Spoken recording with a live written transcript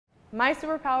My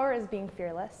superpower is being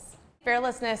fearless.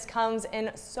 Fearlessness comes in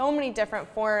so many different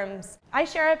forms. I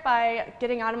share it by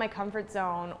getting out of my comfort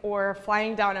zone or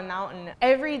flying down a mountain.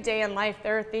 Every day in life,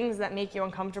 there are things that make you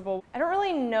uncomfortable. I don't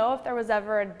really know if there was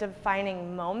ever a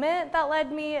defining moment that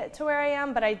led me to where I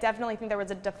am, but I definitely think there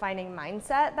was a defining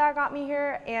mindset that got me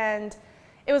here. And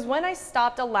it was when I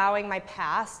stopped allowing my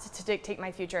past to dictate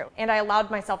my future, and I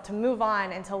allowed myself to move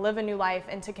on and to live a new life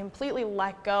and to completely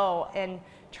let go and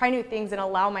try new things and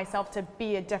allow myself to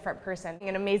be a different person.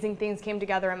 And amazing things came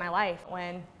together in my life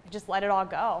when I just let it all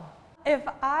go. If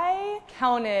I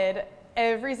counted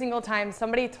every single time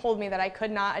somebody told me that I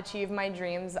could not achieve my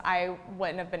dreams, I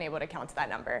wouldn't have been able to count to that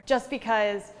number. Just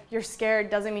because you're scared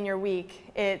doesn't mean you're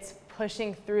weak. It's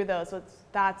pushing through those.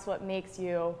 That's what makes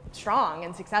you strong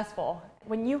and successful.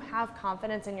 When you have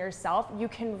confidence in yourself, you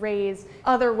can raise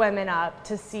other women up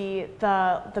to see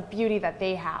the beauty that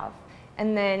they have.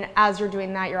 And then as you're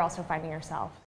doing that, you're also finding yourself.